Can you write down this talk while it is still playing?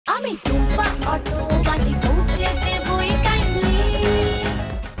আমি টুম্পা অটোওয়ালি পৌঁছে দেবই কাইন্ডলি।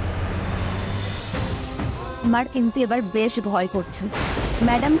 আমার কিন্তু এবার বেশ ভয় করছে।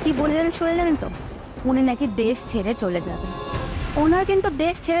 ম্যাডাম কি বললেন শুনলেন তো? উনি নাকি দেশ ছেড়ে চলে যাবেন। ওনার কিন্তু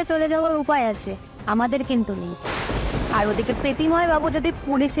দেশ ছেড়ে চলে যাওয়ার উপায় আছে, আমাদের কিন্তু নেই। আর ওদিকে প্রীতিময় বাবু যদি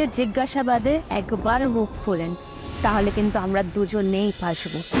পুলিশের জিজ্ঞাসাবাদে একবার মুখ খোলেন, তাহলে কিন্তু আমরা দুজনেই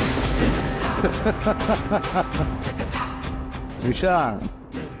ফাঁসবো। বিশাল,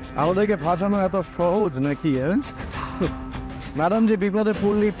 আমাদেরকে ফাঁসানো এত সহজ নাকি? ম্যাডাম যে বিপদে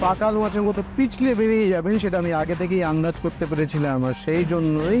পড়লি পাকাল মাছের মতো পিছলে বেরিয়ে যাবেন সেটা আমি আগে থেকেই আন্দাজ করতে পেরেছিলাম। আর সেই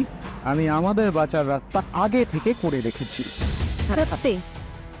জন্যই আমি আমাদের বাঁচার রাস্তা আগে থেকে করে রেখেছি।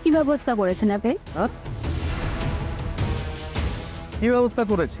 কি ব্যবস্থা করেছেন আপনি? কি ব্যবস্থা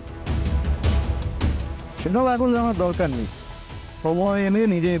করেছি সেটাও এখন জানার দরকার নেই, সময় এনে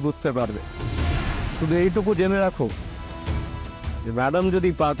নিজেই বুঝতে পারবে। শুধু এইটুকু জেনে রাখো যে ম্যাডাম যদি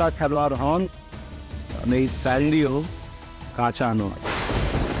পাকা খেলোয়াড় হন তাহলে এই স্যান্ডিও কাঁচা নয়।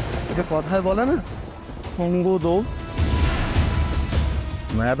 এটা কথায় বলে না, সঙ্গ দো।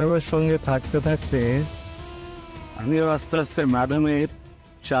 ম্যাডামের সঙ্গে থাকতে থাকতে আমিও আস্তে আস্তে ম্যাডামের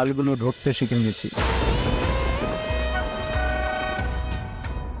চালগুলো ধরতে শিখে গেছি।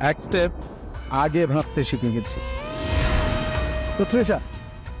 এক স্টেপ আগে ভাবতে শিখে গেছি। তো তৃষা,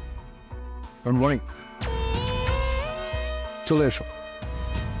 গুড মর্নিং, চলে এসো।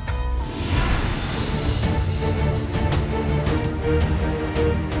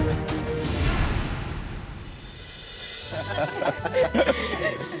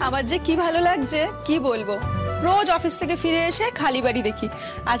 আমার যে কি ভালো লাগছে কি বলবো। রোজ অফিস থেকে ফিরে এসে খালি বাড়ি দেখি,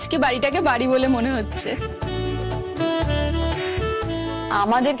 আজকে বাড়িটাকে বাড়ি বলে মনে হচ্ছে।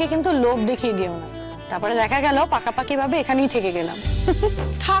 আমাদেরকে কিন্তু লোভ দেখিয়ে দিও না, তারপরে দেখা গেল পাকাপাকি ভাবে এখানেই থেকে গেলাম।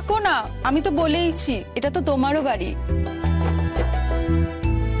 থাকো না, আমি তো বলেইছি এটা তো তোমারও বাড়ি।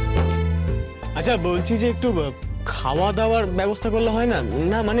 আচ্ছা বলছি যে একটু খাওয়া দাওয়ার ব্যবস্থা করলে হয় না?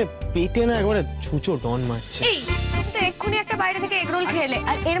 না মানে পেটে না একবারে ছুঁচো ডন মারছে। এই তো এক্ষুনি একটা বাইরে থেকে এগরোল খেলে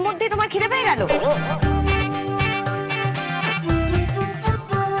আর এর মধ্যেই তোমার খিদে পেয়ে গেল।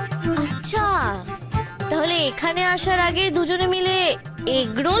 আচ্ছা, তাহলে এখানে আসার আগে দুজনে মিলে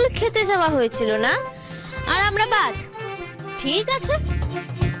এগরোল খেতে যাওয়া হয়েছিল না? আর আমরা বাদ। ঠিক আছে।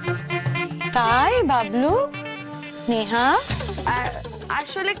 তাই বাবলু, নেহা,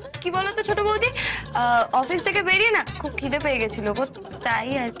 আসলে কি বলতো ছোট বৌদি, অফিস থেকে বেরিয়ে না খুব খিদে পেয়ে গেছিল গো, তাই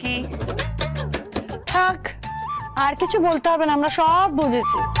আর কি। থাক, আর কিছু বলতে হবে না, আমরা সব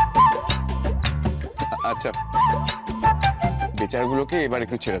বুঝেছি। আচ্ছা, বেচারগুলোকে এবার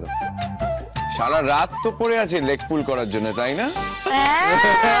একটু ছেড়ে দাও। সারা রাত তো পড়ে আছে লেগ পুল করার জন্য, তাই না?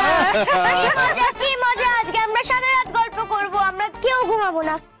 কি মজা, আজকে আমরা সারা রাত গল্প করব, আমরা কেউ ঘুমাবো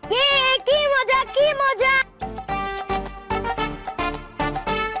না। কি মজা, কি মজা,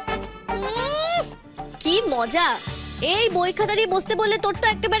 কি মজা। এই বই খাতা নিয়ে বসতে বললে তোর তো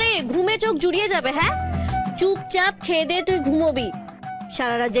একেবারে ঘুমে চোখ জুড়িয়ে যাবে। হ্যাঁ, চুপচাপ খেয়ে দে, তুই ঘুমোবি,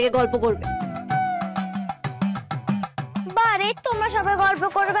 সারা রাত জেগে গল্প করবে। বারে তোমরা সবাই গল্প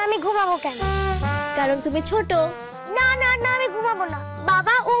করবে, আমি ঘুমাবো কেন? কারণ তুমি ছোট। না না না, আমি ঘুমাবো না।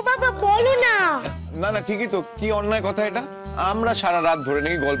 বাবা, ও বাবা বলো না। না না, ঠিকই তো, কি অন্যায় কথা এটা। আমরা সারা রাত ধরে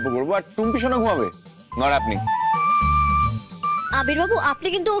নাকি গল্প করবো আর টুম্পি সোনা ঘুমাবে? নর আপনি। আবির বাবু, আপনি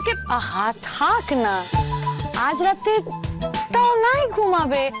কিন্তু ওকে। আহা থাক না, আজ রাতে তাও নাই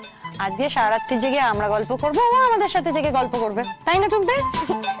ঘুমাবে। আজকে সারা রাত্রি জেগে আমরা গল্প করবো, ও আমাদের সাথে জেগে গল্প করবে, তাই না টুম্পে?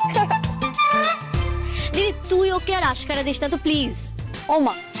 দিদি তুই ওকে আর আশকারা দিস না তো প্লিজ। ও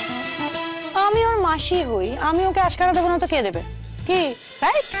মা, আমি ওর মাসি হই, আমি ওকে আশকারা দেবো না তো কে দেবে? কি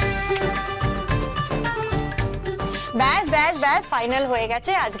রাইট? ব্যাস ব্যাস ব্যাস, ফাইনাল হয়ে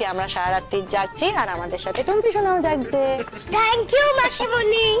গেছে। আজকে আমরা সারা রাত্রি জাগছি আর আমাদের সাথে টুম্পি সোনাও জাগছে। Thank you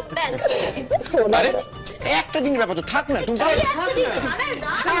মাসিমণি। ব্যাস, আরে একটা দিন ব্যাপার তো, থাক না টুম্পা।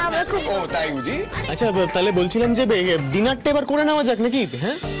 ও তাই বুঝি। আচ্ছা তাহলে বলছিলাম যে ডিনারটা এবার করে নেওয়া যাক নাকি?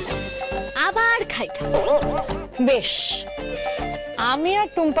 হ্যাঁ, আবার খাই খাই। বেশ, আমি আর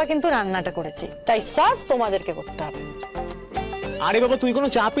টুম্পা কিন্তু রান্নাটা করেছি, তাই সার্ভ তোমাদেরকে করতে হবে। আরে বাবা তুই কোনো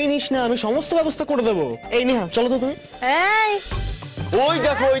চাপই নিস না, আমি সমস্ত ব্যবস্থা করে দেবো। এই নেহা চলো তো তুমি। এই ওই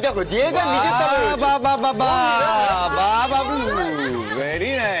দেখো যে যা নিজে চলে। বাবা বাবা বাবলু,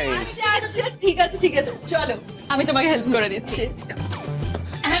 ভেরি নাইস। আচ্ছা ঠিক আছে ঠিক আছে, চলো আমি তোমাকে হেল্প করে দিচ্ছি।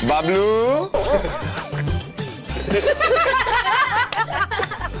 বাবলু,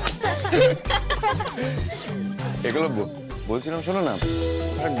 একলব্য, বলছিলাম শোনো না,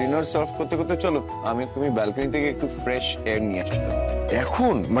 ডিনার সার্ভ করতে করতে চলো আমি তুমি ব্যালকনি থেকে একটু ফ্রেশ এয়ার নিয়ে আসি।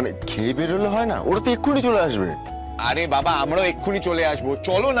 এখন মানে খেয়ে বেরোলে হয় না? ওরা তো এক্ষুনি চলে আসবে। আরে বাবা, আমরাও এক্ষুনি চলে আসবো,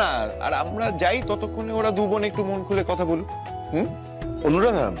 চলো না। আর আমরা যাই, ততক্ষণে ওরা দু বোন একটু মন খুলে কথা বলুক।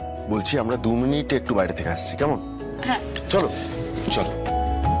 অনুরাধা, বলছি আমরা 2 মিনিট একটু বাইরে থেকে আসছি, কেমন? হ্যাঁ চলো চলো।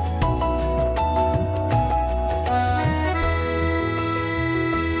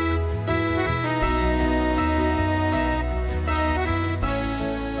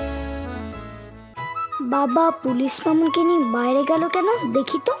 বাবা পুলিশ মামুনকে নিয়ে বাইরে গেল কেন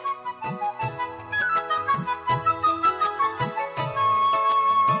দেখি তো।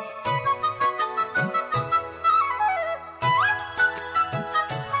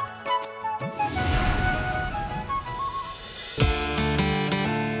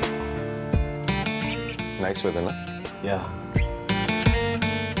 নাইস ওয়েদার না?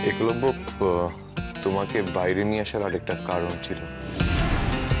 একলব্য, তোমাকে বাইরে নিয়ে আসার আরেকটা কারণ ছিল।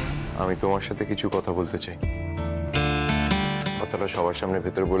 আমি তোমার সাথে কিছু কথা বলতে চাই। কথাটা সবার সামনে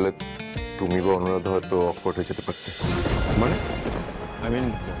ভেতরে বললে তুমি বা অনুরাধা হয়তো অকওয়ার্ড হয়ে যেতে পারতে। মানে আই মিন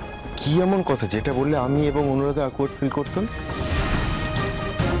কি এমন কথা যেটা বললে আমি এবং অনুরাধা অকওয়ার্ড ফিল করতাম?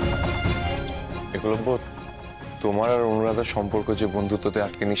 একলব্য, তোমার আর অনুরাধার সম্পর্ক যে বন্ধুত্বতে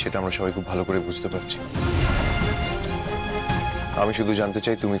আটকেনি সেটা আমরা সবাই খুব ভালো করে বুঝতে পারছি। আমি শুধু জানতে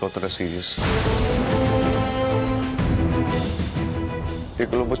চাই তুমি কতটা সিরিয়াস।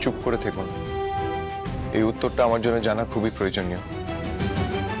 একলব্য, চুপ করে থেকো না। এই উত্তরটা আমার জন্য জানা খুবই প্রয়োজনীয়।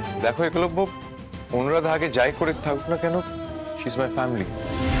 দেখো একলব্য, অনুরাধা আগে যাই করে থাকুক না কেন, শি ইজ মাই ফ্যামিলি।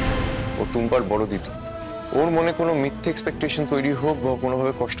 ও টুম্পার বড় দিদি। ওর মনে কোনো মিথ্যে এক্সপেকটেশন তৈরি হোক বা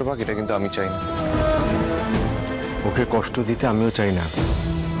কোনোভাবে কষ্ট পাক, এটা কিন্তু আমি চাই না। ওকে কষ্ট দিতে আমিও চাই না।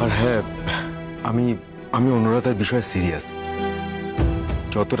 আর হ্যাঁ, আমি অনুরাধার বিষয়ে সিরিয়াস।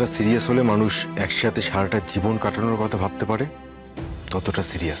 যতটা সিরিয়াস হলে মানুষ একসাথে সারাটা জীবন কাটানোর কথা ভাবতে পারে, ততটা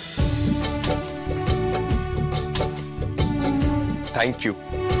serious. Thank you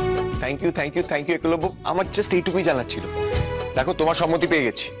thank you thank you thank you Eklavya. আমার জাস্ট এইটুকুই জানার ছিল। দেখো, তোমার সম্মতি পেয়ে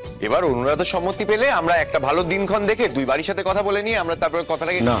গেছি। এবার অনুরাধার সম্মতি পেলে আমরা একটা ভালো দিনক্ষণ দেখে দুই বাড়ির সাথে কথা বলে নিয়ে আমরা তারপরে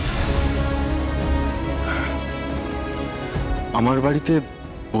কথাটাকে না, আমার বাড়িতে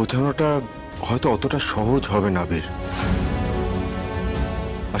বোঝানোটা হয়তো অতটা সহজ হবে না আবির।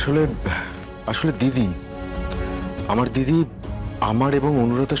 আসলে দিদি, আমার দিদি আমার এবং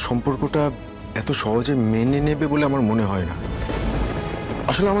অনুরাধার সম্পর্কটা এত সহজে মেনে নেবে বলে আমার মনে হয় না।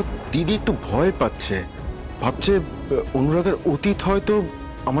 আসলে আমার দিদি একটু ভয় পাচ্ছে, ভাবছে অনুরাধার অতীত হয়তো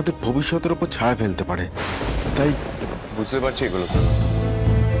আমাদের ভবিষ্যতের উপর ছায়া ফেলতে পারে। তাই বুঝতে পারছি এগুলো।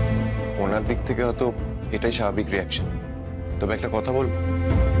 ওনার দিক থেকে হয়তো এটাই স্বাভাবিক রিয়াকশন। তবে একটা কথা বলবো,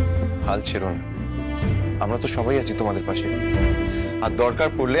 হাল ছেড়ো না। আমরা তো সবাই আছি তোমাদের পাশে। আর দরকার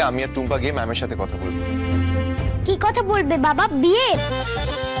পড়লে আমি আর টুম্পা গিয়ে ম্যামের সাথে কথা বলবো। কি কথা বলবে বাবা? বিয়ে?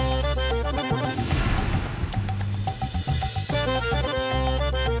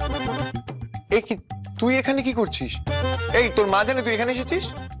 এই কি, তুই এখানে কি করছিস? এই, তোর মা জানে তুই এখানে এসেছিস?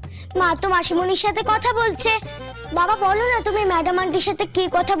 মা তো মাসিমণির সাথে কথা বলছে। বাবা বলো না, তুমি ম্যাডাম আন্টির সাথে কি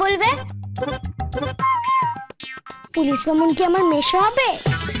কথা বলবে? পুলিশ মামুন কি আমার মেশো হবে?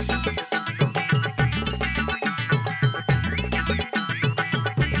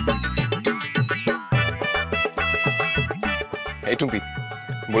 এই টুম্পি,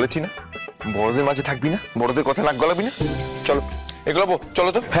 বলেছি না বড়দের মাঝে থাকবি না, বড়দের কথা নাক গলাবি না। চলো এগুলো, চলো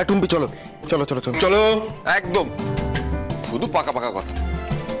তো। হ্যাঁ টুম্পি, চলো চলো চলো চলো চলো। একদম শুধু পাকা পাকা কথা।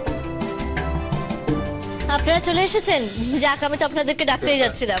 আপনারা চলে এসেছেন? যাক, আমি তো আপনাদেরকে ডাকতেই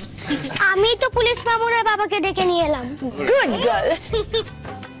যাচ্ছিলাম। আমি তো পুলিশ মামুনের বাবাকে ডেকে নিয়ে এলাম। Good girl.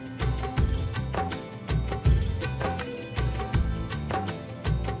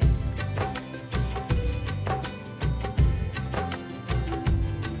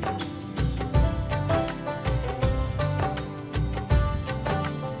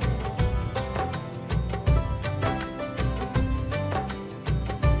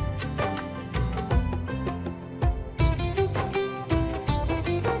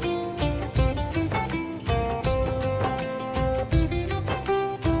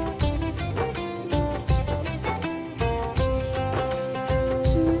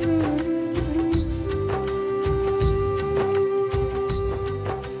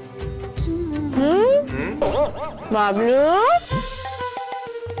 বাবলু,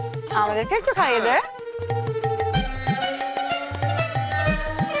 আমাদেরকে একটু খাইয়ে দে।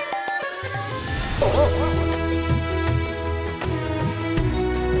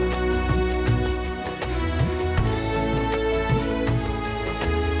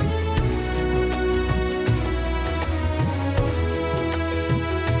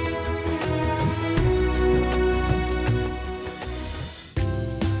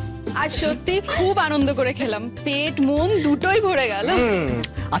 আজ সত্যি খুব আনন্দ করে খেলাম, পেট মন দুটোই ভরে গেল।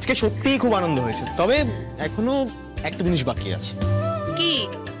 আজকে সত্যিই খুব আনন্দ হয়েছে, তবে এখনো একটা জিনিস বাকি আছে। কি?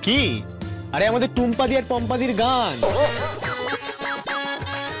 কি? আরে আমাদের টুম্পাদি আর পম্পাদির গান।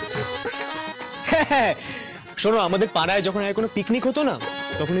 হ্যাঁ, শোনো, আমাদের পাড়ায় যখন আর কোনো পিকনিক হতো না,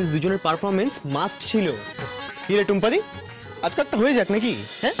 তখন এই দুজনের পারফরমেন্স মাস্ট ছিল। কি রে টুম্পাদি, আজকালটা হয়ে যাক নাকি?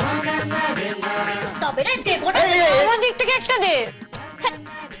 হ্যাঁ, তবে রে দেবো না। আমার দিক থেকে একটা দে।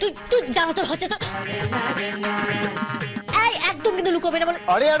 তুই তুই জানো তোর হচ্ছে তো। এই একদম কিন্তু লুকোবে না বলে।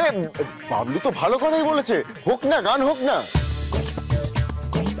 আরে আরে বাবলু তো ভালো কথাই বলেছে, হোক না গান হোক না।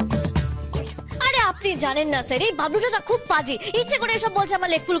 আরে আপনি জানেন না স্যার, এই বাবলুটা না খুব পাজি, ইচ্ছে করে এসব বলছে আমার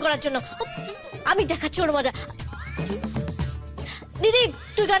লেগ পুল করার জন্য। আমি দেখাচ্ছি ওর মজা। দিদি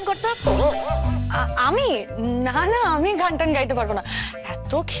তুই গান করতে। আমি না না, আমি গান টান গাইতে পারবো না,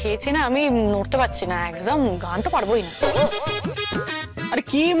 এত খেয়েছি না, আমি নড়তে পারছি না একদম, গান তো পারবোই না। আরে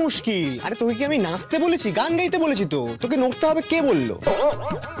কি মুশকিল, আরে তোকে কি আমি নাচতে বলেছি? গান গাইতে বলেছি তো, তোকে নড়তে হবে কে বললো?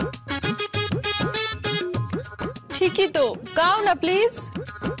 ঠিকই তো, গাও না প্লিজ।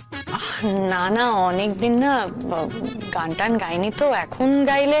 না না, অনেকদিন না গান টান গাইনি তো, এখন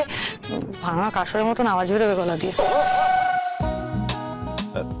গাইলে ভাঙা কাসরের মতন আওয়াজ বেরোবে গলা দিয়ে।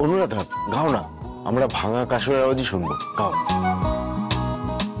 অনুরাধা গাও না, আমরা ভাঙা কাসরের আওয়াজই শুনবো, গাও।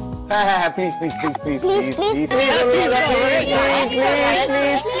 হ্যাঁ হ্যাঁ please please please please please please.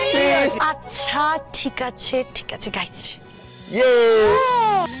 আচ্ছা ঠিক আছে ঠিক আছে, গাইছি।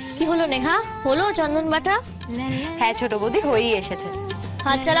 কি হলো নেহা, হলো চন্দন বাটা? হ্যাঁ ছোট বৌদি, হয়েই এসেছে।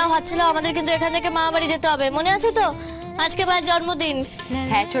 হাত চালাও হাত চালাও, আমাদের কিন্তু এখান থেকে মা বাড়ি যেতে হবে, মনে আছে তো? আজকে মায়ের জন্মদিন।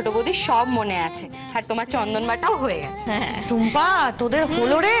 হ্যাঁ ছোট বৌদি, সব মনে আছে, আর তোমার চন্দন বাটাও হয়ে গেছে। হ্যাঁ টুম্পা তোদের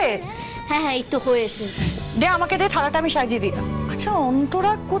হলো রে? হ্যাঁ হ্যাঁ, এই তো হয়েছে। দে আমাকে দে, থালাটা আমি সাজিয়ে দিই। আচ্ছা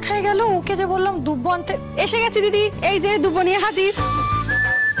অন্তরা কোথায় গেল? ওকে যে বললাম দুব্বো আনতে। এসে গেছি দিদি, এই যে দুব্বো নিয়ে হাজির।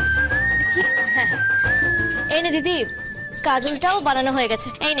 এই নে দিদি, কাজলটাও বানানো হয়ে গেছে,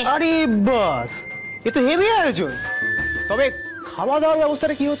 এই নে। আরে বাস, এ তো হেভি আয়োজন। তবে খাওয়া দাওয়ার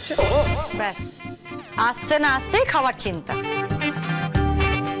ব্যবস্থাটা কি হচ্ছে? ব্যাস, আস্তে না আস্তেই খাওয়ার চিন্তা।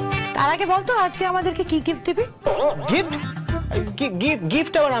 তার আগে বলতো আজকে আমাদেরকে কি গিফট দিবি? গিফট?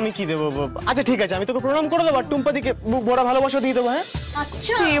 গিফট আবার আমি কি দেবো? আচ্ছা ঠিক আছে, আমি তোকে প্রণাম করে দেবো, আর টুম্পাদিকে বুক ভরা ভালোবাসা দিয়ে দেবো। হ্যাঁ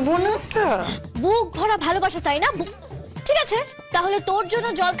আচ্ছা, দেবো না তো? বুক ভরা ভালোবাসা চাই না? ঠিক আছে, তাহলে তোর জন্য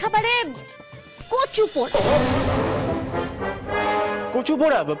জলখাবারে কচু পোড়া। কচু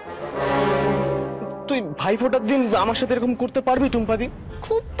পোড়া? তুই ভাই ফোটার দিন আমার সাথে এরকম করতে পারবি টুম্পাদি?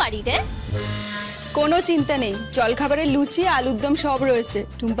 খুব পারি রে। কোনো চিন্তা নেই, জলখাবারে লুচি আলুর দম সব রয়েছে,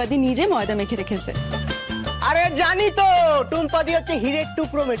 টুম্পাদি নিজে ময়দা মেখে রেখেছে। আরে জানি তো, টুম্পাদি হচ্ছে হিরের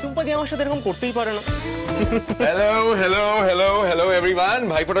টুকরো মেয়ে, টুম্পাদি আমার সাথে এরকম করতেই পারে না। Hello hello hello hello everyone,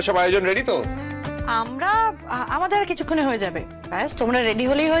 ভাইফোঁটার সব আয়োজন রেডি তো? আমাদের আর কিছুক্ষণে হয়ে যাবে, ব্যাস তোমরা রেডি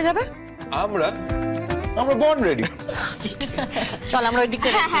হলেই হয়ে যাবে। আমরা বর্ন রেডি। চল আমরা ওইদিকে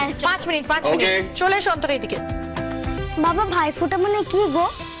 5 মিনিট চলে এসো অন্তরা এদিকে। বাবা ভাইফোঁটা মানে কি গো?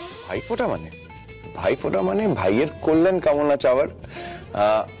 ভাইফোঁটা মানে ভাইয়ের কল্যাণ কামনা চাওয়ার,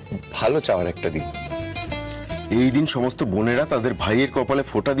 ভালো চাওয়ার একটা দিন। এই দিন সমস্ত বোনেরা তাদের ভাইয়ের কপালে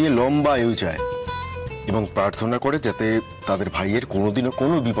ফোঁটা দিয়ে লম্বা আয়ু চায় এবং প্রার্থনা করে যাতে তাদের ভাইয়ের কোনোদিনও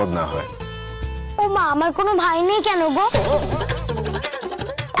কোনো বিপদ না হয়। ও মা, আমার কোনো ভাই নেই কেন গো?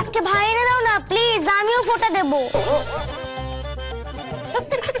 একটা ভাই এনে দাও না প্লিজ, আমিও ফোঁটা দেব।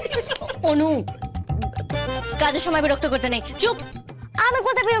 অনু, কাজের সময় বিরক্ত করতে নেই, চুপ। আমি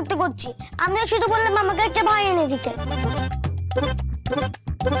কোথায় বিরক্ত করছি? আমিও শুধু বললাম আমাকে একটা ভাই এনে দিতে।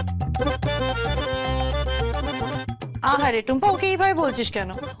 আহারে টুম্পা, ওকে এইভাবে বলছিস কেন?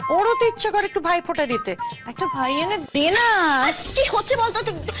 ওরও তো ইচ্ছা করে একটু ভাই ফোঁটা দিতে, একটা ভাই এনে দে না। কি হচ্ছে বলতো?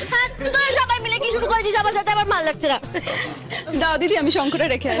 হ্যাঁ, তোরা সবাই মিলে কি শুরু করেছিস আমার সাথে? আমার ভালো লাগছে না। দাও দিদি, আমি শঙ্করে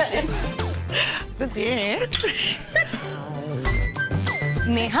রেখে আসি। তো দে।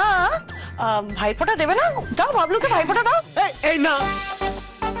 নেহা ভাই ফোঁটা দেবে না? দাও বাবলুকে ভাই ফোঁটা দাও। এই না,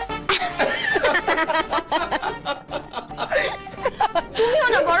 তুমিও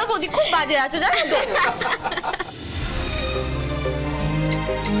না বড় বৌদি খুব বাজে আছো, জানো তো?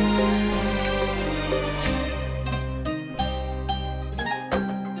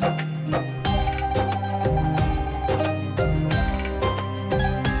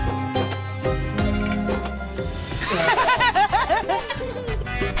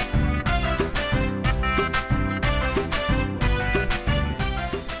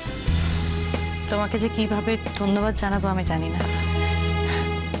 তোমাকে যে কিভাবে ধন্যবাদ জানাবো আমি জানি না।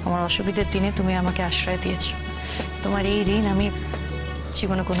 আমার অসুবিধার দিনে তুমি আমাকে আশ্রয় দিয়েছো, তোমার এই ঋণ আমি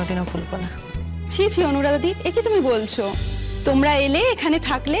জীবনে কোনোদিনও ভুলবো না। ছি ছি অনুরাধাদি, এ কি তুমি বলছো? তোমরা এলে, এখানে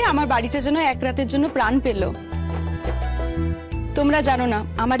থাকলে আমার বাড়িটা যেন এক রাতের জন্য প্রাণ পেল। তোমরা জানো না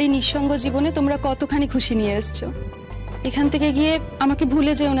আমার এই নিঃসঙ্গ জীবনে তোমরা কতখানি খুশি নিয়ে এসছো। এখান থেকে গিয়ে আমাকে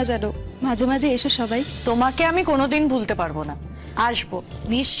ভুলে যেও না, জানো, মাঝে মাঝে এসো সবাই। তোমাকে আমি কোনোদিন ভুলতে পারবো না, আসবো,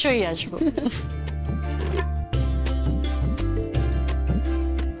 নিশ্চয়ই আসবো।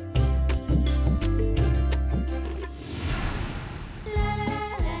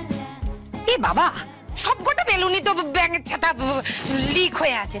 বাবা, সবকটা বেলুনই তো ব্যাঙের ছাতা লিক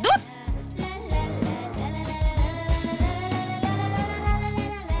হয়ে আছে। দূর।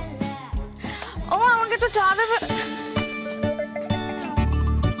 ও আমাকে একটু চা দেবে?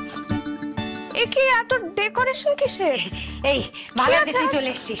 এ কি এত ডেকোরেশন কিসের? এই ভালো আছে তুই চলে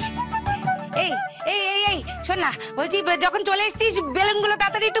এসেছিস। এই এই এই এই শোন না, বলছি যখন চলে এসেছিস বেলুনগুলো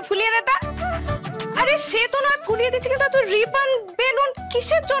তাড়াতাড়ি একটু ফুলিয়ে দে তা। আরে সে তো না ফুলিয়ে দিচ্ছি, কিন্তু তুই রিবন বেলুন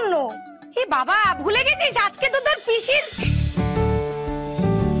কিসের জন্য? এ বাবা, ভুলে গেছিস আজকে তো তোর পিসির,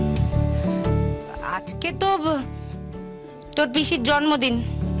 আজকে তো তোর পিসির জন্মদিন।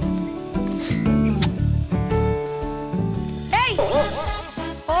 এই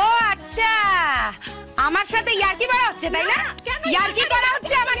ও আচ্ছা, আমার সাথে ইয়ার্কি করা হচ্ছে তাই না? ইয়ার্কি করা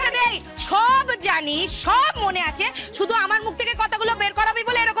হচ্ছে আমার সাথে। সব জানিস, সব মনে আছে, শুধু আমার মুখ থেকে কথাগুলো বের করাবি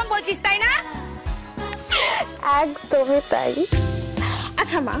বলে এরকম বলছিস তাই না? একদমই তাই।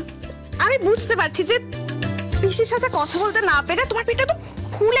 আচ্ছা মা, আমি বুঝতে পারছি যে পিসির সাথে কথা বলতে না পেরে তোমার পিঠটা তো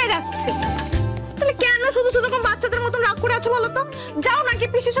ফুলে যাচ্ছে, তাহলে কেন শুধু শুধু এরকম বাচ্চাদের মতন রাগ করে আছো বলো তো? যাও নাকি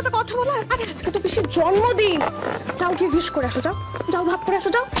পিসির সাথে কথা বলো। আরে আজকে তো পিসির জন্মদিন, যাও গিয়ে উইশ করে আসো। যাও যাও, ভাব করে আসো।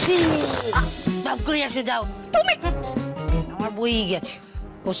 যাও ভাব করে আসো, যাও। তুমি আমার বই গেছে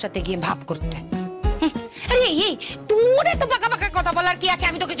ওর সাথে গিয়ে ভাব করতে। আরে এই তোর এত বাঁকা বাঁকা কথা বলার কি আছে?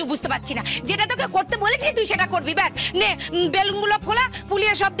 আমি তো কিছু বুঝতে পারছি না। যেটা তোকে করতে বলেছি তুই সেটা করবি, ব্যাস। নে বেলুনগুলো ফোলা,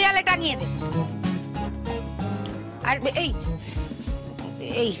 ফুলিয়ে সব দেয়ালে টাঙিয়ে দে। আর এই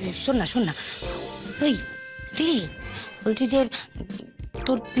এই শোন না, শোন না, এই রে বলছি যে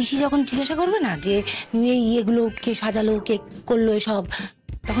তোর পিসি যখন জিজ্ঞাসা করবে না যে এই এগুলো কে সাজালো, কে করলো এসব,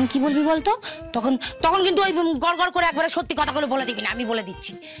 তখন কি বলবি বলতো? তখন তখন কিন্তু ওই গড় গড় করে একবারে সত্যি কথাগুলো বলে দিবি না, আমি বলে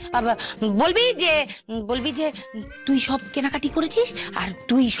দিচ্ছি। আবার বলবি যে তুই সব কেনাকাটি করেছিস আর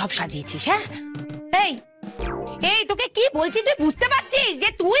তুই সব সাজিয়েছিস। হ্যাঁ এই এই তোকে কি বলছি তুই বুঝতে পারছিস? যে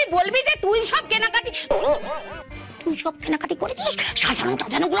তুই বলবি যে তুই সব কেনাকাটি করেছিস, সাজানো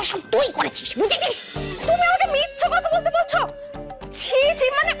টাজানো গুলো সব তুই করেছিস, বুঝেছিস? তুমি আমাকে মিথ্যে কথা বলতে বলছো? ছি ছি,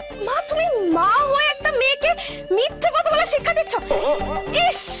 মানে মা, তুমি মা হয়ে একটা মেয়েকে মিথ্যে কথা বলা শিক্ষা দিচ্ছ?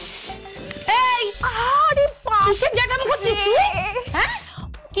 ইস, এই আরে কিসের জাটামো করছিস তুই? হ্যাঁ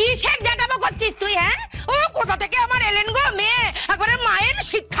কিসের জাটামো করছিস তুই? হ্যাঁ ও কোথা থেকে আমার এলেন গো মেয়ে, একবারে মায়ের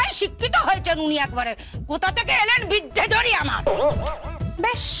শিক্ষায় শিক্ষিত হয়েছেন উনি, একবারে কোথা থেকে এলেন বিদ্যে ধরি আমার।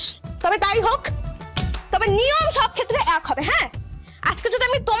 বেশ, তবে তাই হোক, তবে নিয়ম সব ক্ষেত্রে এক হবে। হ্যাঁ, আজকে যদি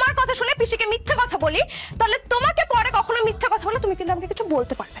আমি তোমার কথা শুনে পিসিকে মিথ্যে কথা বলি, তাহলে তোমাকে পরে কখনো মিথ্যে কথা বলে তুমি কিন্তু আমাকে কিছু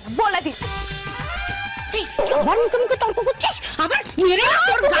বলতে পারবে না, বলে দিই। আবার মুখে মুখে তর্ক করছিস, আবার মেরে না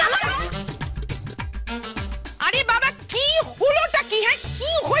তোর গাল। আরে বাবা, কি হলোটা কি? হ্যাঁ কি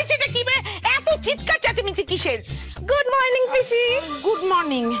হয়েছেটা কি? এত চিৎকার চেঁচামেচি কিসের? Good morning PC. Good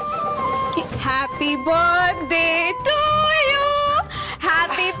morning. Happy birthday to you,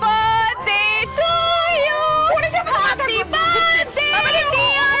 happy birthday to you, happy birthday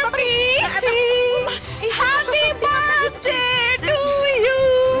dear PC, happy birthday to you.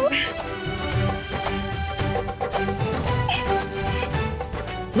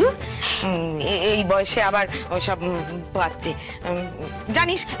 এই বয়সে আবার ওইসব বার্থডে,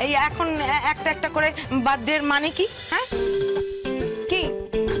 জানিস এই এখন একটা একটা করে বার্থডের মানে কি? হ্যাঁ কি?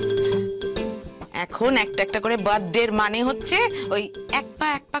 এখন একটা একটা করে বার্থডের মানে হচ্ছে ওই এক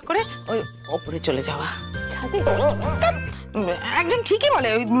পা করে ওই ওপরে চলে যাওয়া। একজন ঠিকই বলে,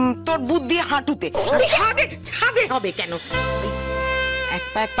 ওই তোর বুদ্ধি হাঁটুতে। ছাদে ছাদে হবে কেন?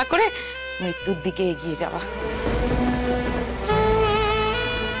 এক পা করে মৃত্যুর দিকে এগিয়ে যাওয়া।